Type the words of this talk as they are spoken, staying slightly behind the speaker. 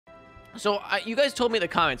So you guys told me in the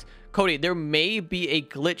comments, Cody, there may be a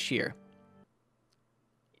glitch here.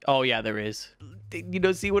 Oh, yeah, there is. You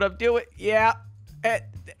don't see what I'm doing? Yeah.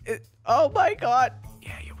 Oh, my God.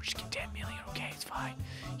 Yeah, we're just getting 10 million. Okay, it's fine.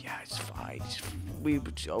 Yeah, it's fine.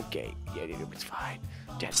 Okay. Yeah, it's fine.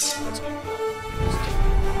 10 million. Let's go.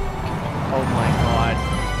 Oh, my God.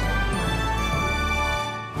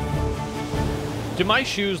 Do my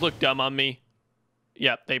shoes look dumb on me?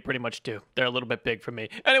 Yep, they pretty much do. They're a little bit big for me.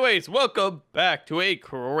 Anyways, welcome back to a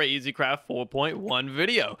Crazy Craft 4.1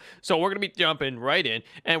 video. So we're going to be jumping right in,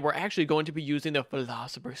 and we're actually going to be using the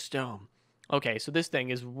Philosopher's Stone. Okay, so this thing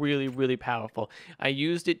is really, really powerful. I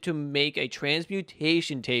used it to make a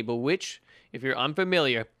transmutation table, which, if you're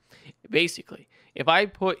unfamiliar, basically, if I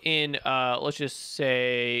put in, let's just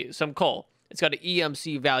say, some coal, it's got an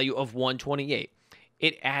EMC value of 128.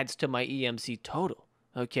 It adds to my EMC total.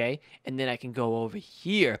 Okay, and then I can go over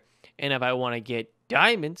here, and if I want to get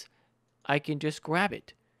diamonds, I can just grab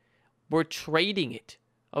it. We're trading it.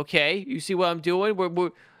 Okay, you see what I'm doing?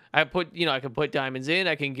 I can put diamonds in.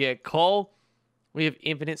 I can get coal. We have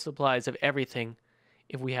infinite supplies of everything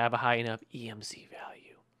if we have a high enough EMC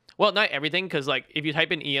value. Well, not everything, because like if you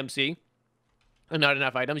type in EMC and not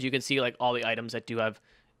enough items, you can see like all the items that do have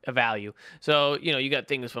a value. So, you got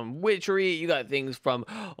things from Witchery, you got things from,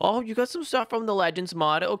 you got some stuff from the Legends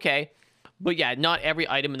mod, okay. But yeah, not every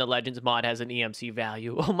item in the Legends mod has an EMC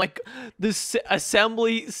value. Oh my God, this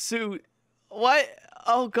assembly suit, what?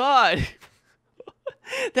 Oh God.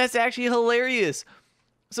 That's actually hilarious.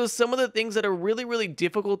 So some of the things that are really, really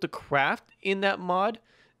difficult to craft in that mod,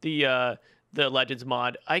 the Legends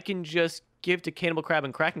mod, I can just give to Cannibal Crab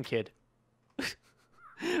and Kraken Kid.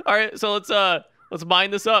 All right, so let's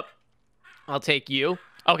mine this up. I'll take you.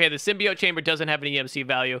 Okay, the symbiote chamber doesn't have an EMC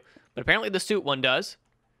value, but apparently the suit one does.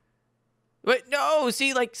 But no,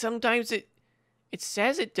 see, like sometimes it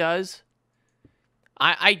says it does.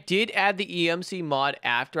 I did add the EMC mod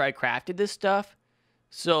after I crafted this stuff,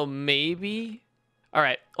 so maybe. All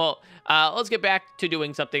right, well, let's get back to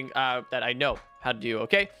doing something that I know how to do,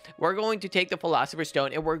 okay? We're going to take the Philosopher's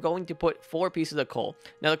Stone, and we're going to put 4 pieces of coal.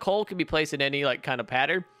 Now, the coal can be placed in any, like, kind of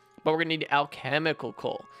pattern, but we're going to need alchemical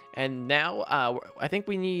coal. And now, I think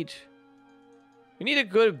we need a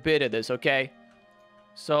good bit of this, okay?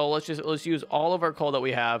 So, let's use all of our coal that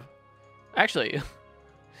we have. Actually,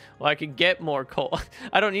 well, I can get more coal.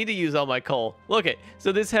 I don't need to use all my coal. Look it.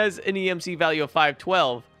 So, this has an EMC value of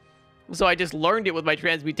 512. So, I just learned it with my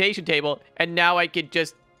transmutation table, and now I can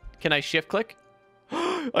just... Can I shift-click?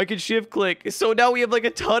 I can shift-click. So, now we have, like,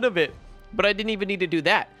 a ton of it. But I didn't even need to do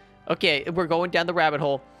that. Okay, we're going down the rabbit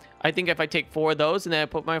hole. I think if I take 4 of those and then I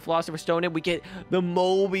put my Philosopher's Stone in, we get the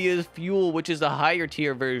Mobius Fuel, which is the higher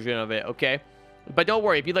tier version of it, okay? But don't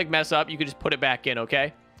worry, if you like mess up, you can just put it back in,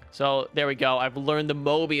 okay? So there we go. I've learned the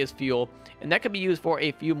Mobius Fuel, and that can be used for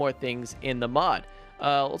a few more things in the mod.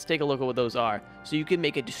 Let's take a look at what those are. So you can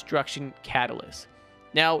make a destruction catalyst.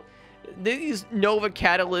 Now, these Nova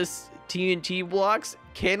Catalyst TNT blocks,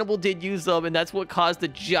 Cannibal did use them, and that's what caused the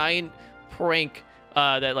giant prank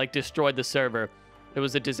that like destroyed the server. It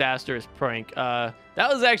was a disastrous prank. That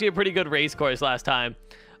was actually a pretty good race course last time.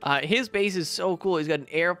 His base is so cool. He's got an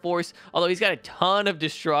air force, although he's got a ton of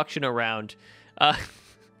destruction around.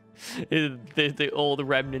 The old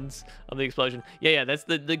remnants of the explosion. Yeah, that's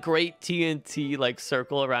the great TNT like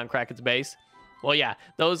circle around Kraken's base. Well, yeah,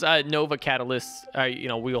 those Nova catalysts,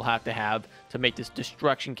 we will have to make this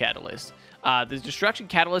destruction catalyst. The destruction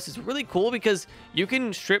catalyst is really cool because you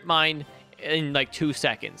can strip mine in like 2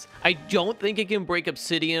 seconds. I don't think it can break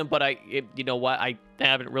obsidian, but you know what? I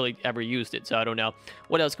haven't really ever used it, so I don't know.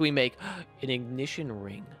 What else can we make? An ignition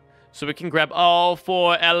ring. So we can grab all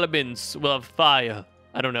 4 elements. We'll have fire.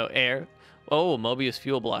 I don't know, air. Oh, Mobius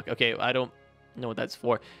fuel block. Okay, I don't know what that's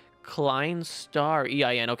for. Klein Star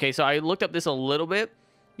EIN. Okay, so I looked up this a little bit.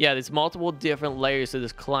 Yeah, there's multiple different layers to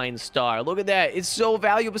this Klein Star. Look at that. It's so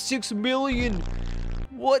valuable. 6 million.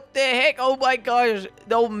 What the heck? Oh my gosh.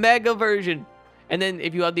 The Omega version. And then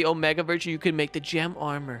if you have the Omega version, you can make the gem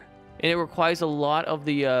armor. And it requires a lot of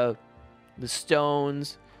the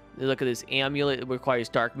stones. Look at this amulet. It requires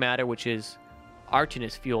dark matter, which is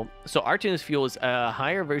Artemis fuel. So Artemis fuel is a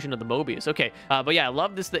higher version of the Mobius. Okay, but yeah, I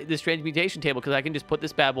love this transmutation table because I can just put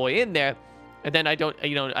this bad boy in there, and then I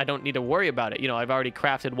don't need to worry about it. I've already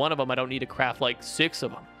crafted 1 of them. I don't need to craft like 6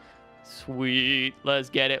 of them. Sweet, let's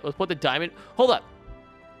get it. Let's put the diamond. Hold up.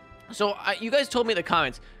 So you guys told me in the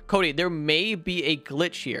comments, Cody, there may be a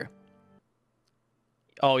glitch here.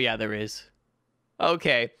 Oh yeah, there is.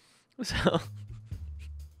 Okay, so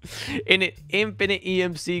in an infinite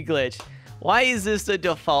EMC glitch. Why is this the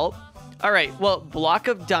default? All right, well, block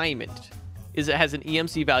of diamond. is it has an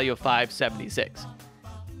EMC value of 576.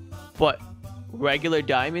 But regular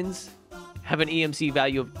diamonds have an EMC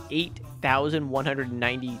value of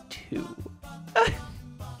 8,192.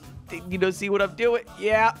 You don't see what I'm doing?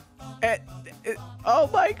 Yeah. Oh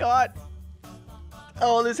my god.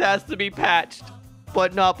 Oh, this has to be patched.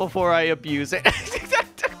 But not before I abuse it. Yeah,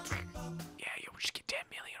 we'll just get 10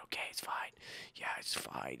 million. Okay, it's fine. Yeah, it's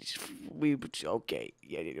fine. Okay.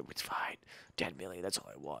 Yeah, it's fine. 10 million. That's all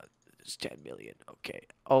I want. It's 10 million. Okay.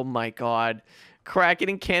 Oh my god. Kraken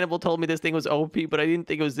and Cannibal told me this thing was OP, but I didn't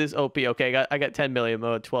think it was this OP. Okay, I got 10 million.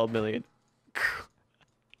 12 million.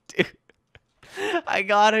 Dude. I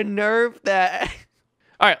gotta nerf that.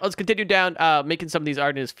 All right, let's continue down making some of these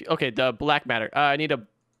artists. Okay, the black matter. I need a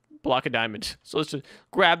block of diamonds. So let's just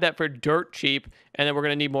grab that for dirt cheap. And then we're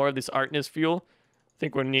going to need more of this artness fuel. I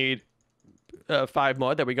think we'll need 5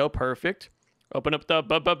 more. There we go. Perfect. Open up the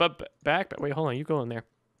backpack. Wait, hold on. You go in there.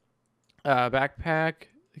 Backpack.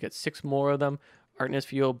 We got 6 more of them. Artness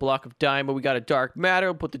fuel, block of diamond. We got a dark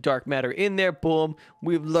matter. We'll put the dark matter in there. Boom.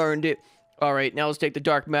 We've learned it. All right, now let's take the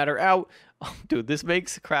dark matter out. Oh, dude, this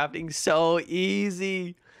makes crafting so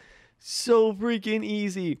easy. So freaking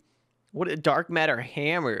easy. What a dark matter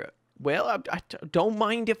hammer. Well, I don't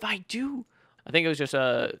mind if I do. I think it was just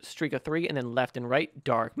a streak of 3 and then left and right.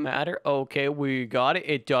 Dark matter. Okay, we got it.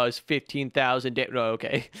 It does 15,000 damage. No,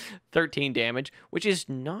 okay. 13 damage, which is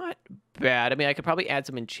not bad. I mean, I could probably add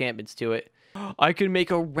some enchantments to it. I could make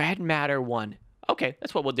a red matter one. Okay,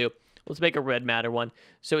 that's what we'll do. Let's make a red matter one.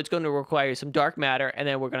 So it's going to require some dark matter, and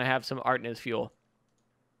then we're going to have some artness fuel.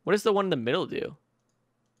 What does the one in the middle do?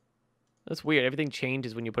 That's weird. Everything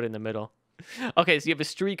changes when you put it in the middle. Okay, so you have a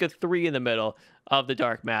streak of 3 in the middle of the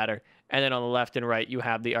dark matter. And then on the left and right, you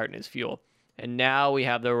have the artness fuel. And now we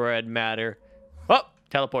have the red matter. Oh,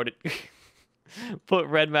 teleported. Put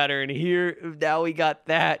red matter in here. Now we got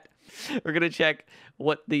that. We're going to check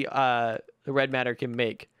what the red matter can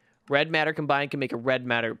make. Red matter combined can make a red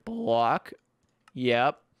matter block.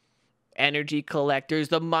 Yep. Energy collectors.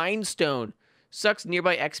 The Mind Stone. Sucks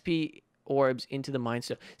nearby XP orbs into the Mind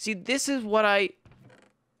Stone. See, this is what I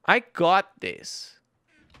got this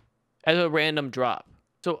as a random drop.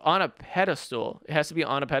 So on a pedestal. It has to be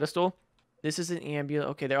on a pedestal. This is an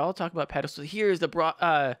ambulance. Okay, they're all talking about pedestal. Here's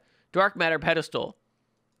the dark matter pedestal.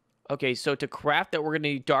 Okay, so to craft that, we're going to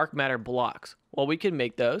need dark matter blocks. Well, we can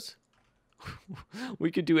make those. We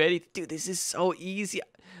could do anything. Dude, this is so easy.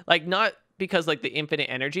 Like, not because, like, the infinite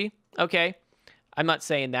energy. Okay, I'm not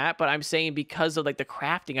saying that, but I'm saying because of, like, the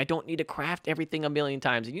crafting. I don't need to craft everything a million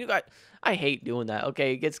times. And I hate doing that,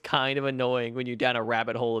 okay? It gets kind of annoying when you're down a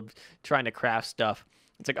rabbit hole of trying to craft stuff.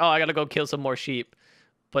 It's like, oh, I got to go kill some more sheep.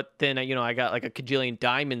 But then, I got, like, a kajillion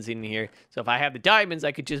diamonds in here. So if I have the diamonds,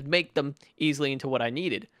 I could just make them easily into what I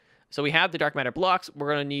needed. So we have the dark matter blocks. We're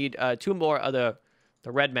going to need 2 more of the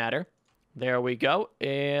red matter. There we go.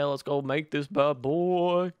 And let's go make this bad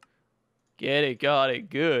boy. Get it, got it,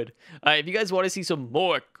 good. If you guys want to see some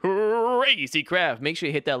more crazy craft, make sure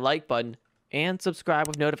you hit that like button and subscribe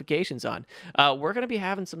with notifications on. We're going to be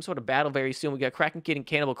having some sort of battle very soon. We got Kraken Kid and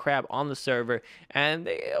Cannibal Crab on the server, and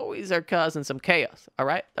they always are causing some chaos, all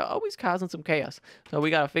right? They're always causing some chaos. So we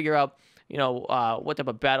got to figure out, what type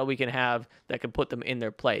of battle we can have that can put them in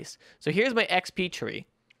their place. So here's my XP tree.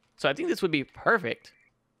 So I think this would be perfect.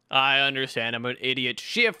 I understand. I'm an idiot.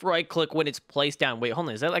 Shift right click when it's placed down. Wait, hold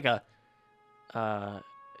on. Is that like a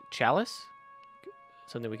chalice?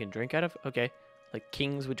 Something we can drink out of? Okay. Like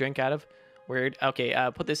kings would drink out of? Weird. Okay,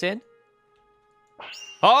 put this in.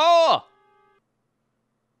 Oh!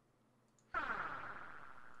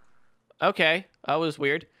 Okay. That was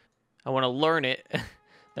weird. I want to learn it.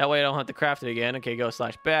 That way I don't have to craft it again. Okay, go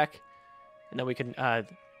 /back. And then we can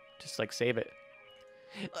just like save it.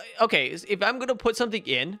 Okay, if I'm gonna put something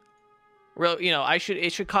in,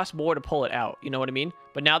 it should cost more to pull it out. You know what I mean?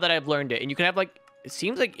 But now that I've learned it, and you can have like, it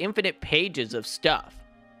seems like infinite pages of stuff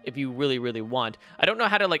if you really, really want. I don't know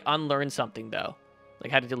how to like unlearn something though,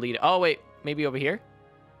 like how to delete it. Oh wait, maybe over here.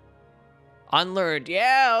 Unlearned.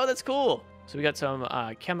 Yeah. Oh, that's cool. So we got some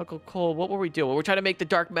chemical coal. What were we doing? We're trying to make the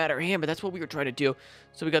dark matter hammer. That's what we were trying to do.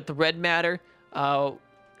 So we got the red matter.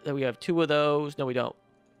 Then we have 2 of those. No, we don't.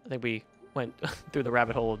 I think we went through the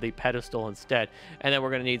rabbit hole of the pedestal instead. And then we're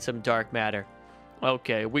going to need some dark matter.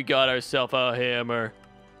 Okay, we got ourselves a hammer.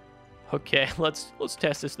 Okay, let's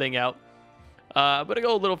test this thing out. I'm going to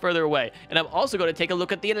go a little further away. And I'm also going to take a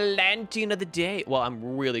look at the Atlantean of the day. Well,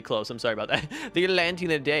 I'm really close. I'm sorry about that. The Atlantean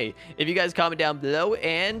of the day. If you guys comment down below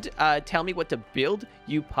and tell me what to build,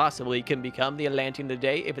 you possibly can become the Atlantean of the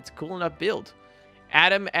day if it's cool enough build.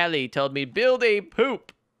 Adam Ellie told me, build a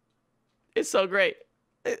poop. It's so great.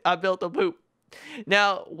 I built a poop.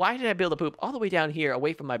 Now, why did I build a poop all the way down here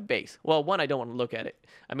away from my base? Well, one, I don't want to look at it.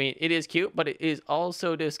 I mean, it is cute, but it is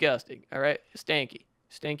also disgusting. All right? Stanky.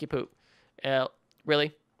 Stanky poop.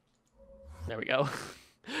 Really? There we go.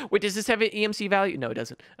 Wait, does this have an EMC value? No, it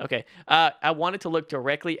doesn't. Okay. I want it to look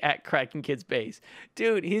directly at Kraken Kid's base.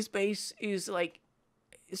 Dude, his base is, like,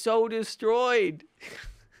 so destroyed.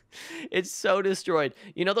 It's so destroyed.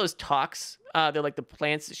 You know those talks? They're like the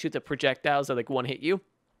plants that shoot the projectiles that, like, one hit you?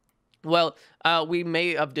 Well, we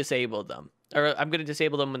may have disabled them. Or I'm going to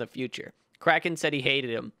disable them in the future. Kraken said he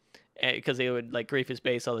hated them because they would, like, grief his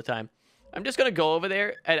base all the time. I'm just gonna go over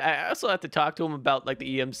there, and I also have to talk to him about like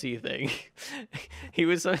the EMC thing. He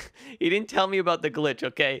didn't tell me about the glitch.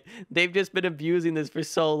 Okay, they've just been abusing this for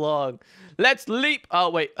so long. Let's leap. Oh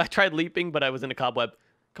wait, I tried leaping, but I was in a cobweb.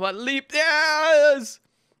 Come on, leap. Yes.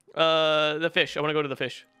 The fish. I want to go to the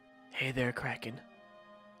fish. Hey there, Kraken.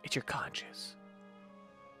 It's your conscience.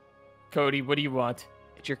 Cody, what do you want?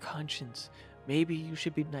 It's your conscience. Maybe you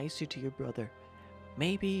should be nicer to your brother.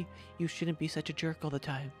 Maybe you shouldn't be such a jerk all the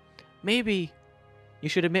time. Maybe you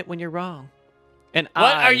should admit when you're wrong. And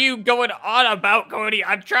what are you going on about, Cody?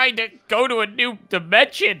 I'm trying to go to a new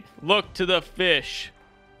dimension. Look to the fish.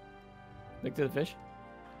 Look to the fish?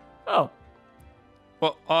 Oh.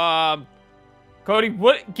 Well, Cody,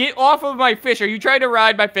 what? Get off of my fish. Are you trying to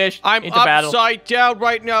ride my fish I'm into battle? upside down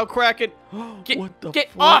right now, Kraken. Get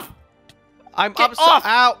off. I'm get upside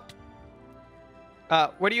off.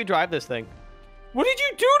 out. Where do you drive this thing? What did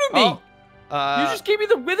you do to me? Oh. You just gave me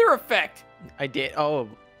the wither effect. I did. Oh,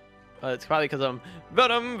 it's probably because I'm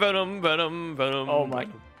venom. Oh my!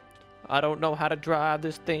 I don't know how to drive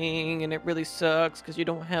this thing, and it really sucks because you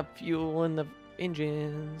don't have fuel in the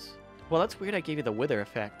engines. Well, that's weird. I gave you the wither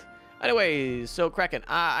effect. Anyways, so Kraken,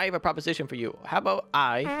 I have a proposition for you. How about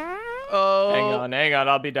Oh, hang on.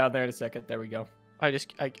 I'll be down there in a second. There we go.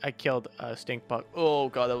 I killed a stink bug. Oh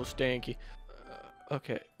god, that was stinky.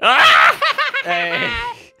 Okay. Hey,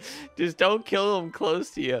 just don't kill them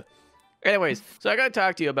close to you. Anyways, so I gotta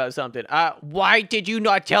talk to you about something. Why did you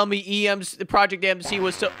not tell me the Project MC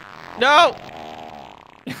was so... No!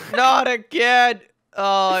 Not again!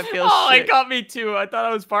 Oh, I feel sick. It got me too. I thought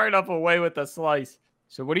I was far enough away with the slice.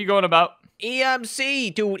 So what are you going about?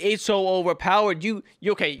 EMC, dude, it's so overpowered. You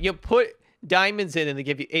put diamonds in and they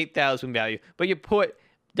give you 8,000 value, but you put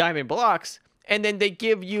diamond blocks and then they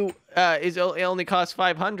give you, it only costs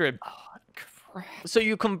 500. Oh, crap. So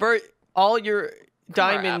you convert all your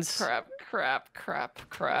diamonds. Crap.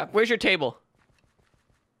 Where's your table?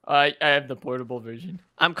 I have the portable version.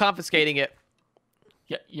 I'm confiscating it.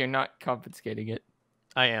 Yeah, you're not confiscating it.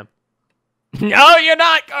 I am. No, you're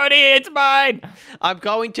not, Cody. It's mine. I'm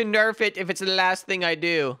going to nerf it if it's the last thing I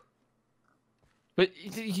do. But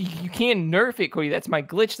you can't nerf it, Cody. That's my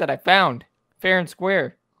glitch that I found. Fair and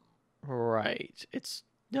square. Right. It's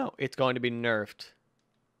going to be nerfed.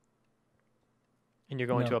 And you're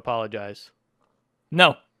going to apologize.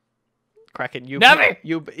 No. Kraken, you Never!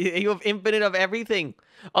 You have infinite of everything.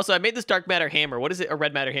 Also, I made this dark matter hammer. What is it? A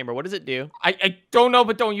red matter hammer. What does it do? I don't know,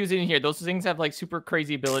 but don't use it in here. Those things have like super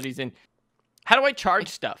crazy abilities. And how do I charge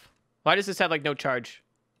stuff? Why does this have like no charge?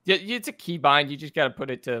 Yeah, it's a keybind. You just gotta put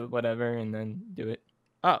it to whatever and then do it.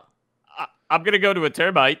 Oh, I'm gonna go to a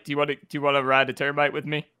termite. Do you want to ride a termite with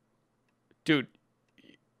me? Dude,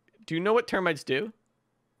 do you know what termites do?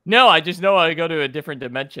 No, I just know I go to a different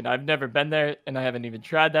dimension. I've never been there, and I haven't even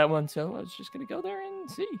tried that one, so I was just gonna go there and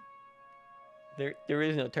see. There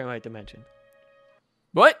is no termite dimension.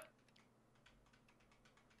 What?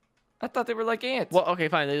 I thought they were like ants. Well, okay,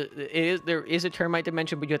 fine. There is a termite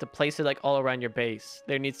dimension, but you have to place it like all around your base.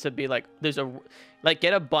 There needs to be like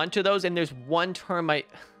get a bunch of those, and there's one termite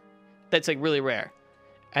that's like really rare,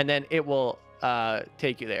 and then it will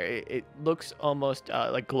take you there. It looks almost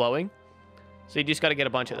like glowing. So you just got to get a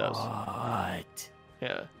bunch of those. What?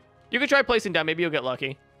 Yeah. You could try placing down. Maybe you'll get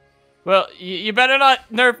lucky. Well, you better not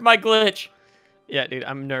nerf my glitch. Yeah, dude,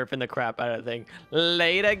 I'm nerfing the crap out of the thing.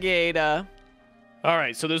 Later, Gator. All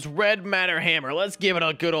right, so this red matter hammer. Let's give it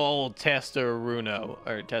a good old testarino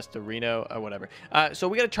or whatever. So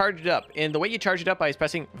we got to charge it up. And the way you charge it up is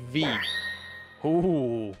pressing V.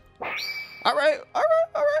 Ooh. All right.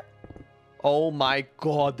 Oh, my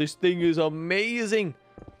God. This thing is amazing.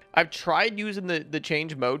 I've tried using the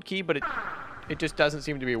change mode key, but it just doesn't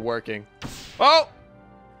seem to be working. Oh!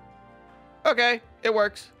 Okay, it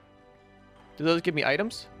works. Do those give me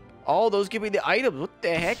items? Oh, those give me the items. What the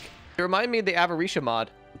heck? They remind me of the Avaricia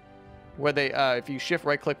mod, where they, if you shift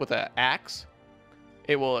right-click with an axe,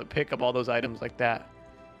 it will pick up all those items like that.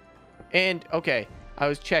 And, okay, I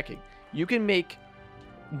was checking. You can make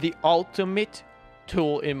the ultimate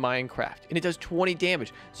tool in Minecraft, and it does 20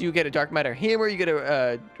 damage. So you get a dark matter hammer, you get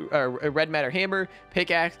a red matter hammer,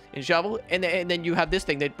 pickaxe, and shovel, and then you have this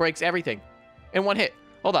thing that breaks everything in one hit.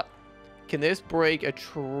 Hold up. Can this break a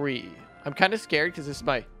tree? I'm kind of scared because this is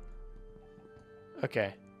my...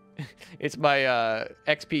 Okay. It's my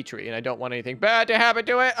XP tree, and I don't want anything bad to happen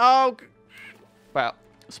to it. Oh, wow.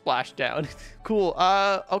 Splash down. Cool.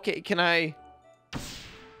 Okay, can I...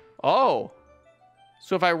 Oh.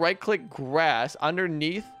 So if I right-click grass,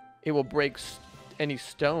 underneath, it will break any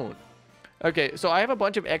stone. Okay, so I have a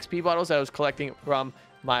bunch of XP bottles that I was collecting from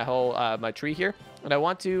my whole, my tree here. And I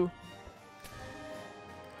want to...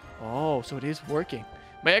 Oh, so it is working.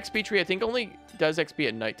 My XP tree, I think, only does XP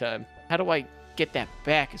at nighttime. How do I get that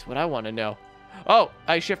back is what I want to know. Oh,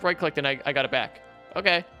 I shift right-clicked and I got it back.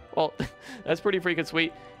 Okay, well, that's pretty freaking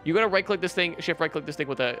sweet. You gotta right-click this thing, shift right-click this thing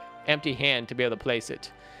with an empty hand to be able to place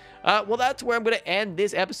it. Well, that's where I'm going to end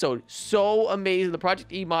this episode. So amazing. The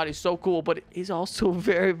Project E mod is so cool, but it is also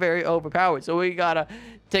very, very overpowered. So we got to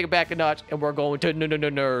take it back a notch, and we're going to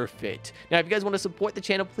nerf it. Now, if you guys want to support the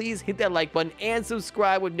channel, please hit that like button and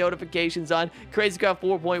subscribe with notifications on. CrazyCraft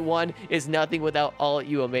 4.1 is nothing without all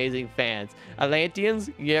you amazing fans.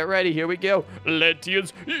 Atlanteans, get ready. Here we go.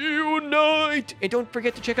 Atlanteans, unite! And don't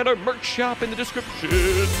forget to check out our merch shop in the description.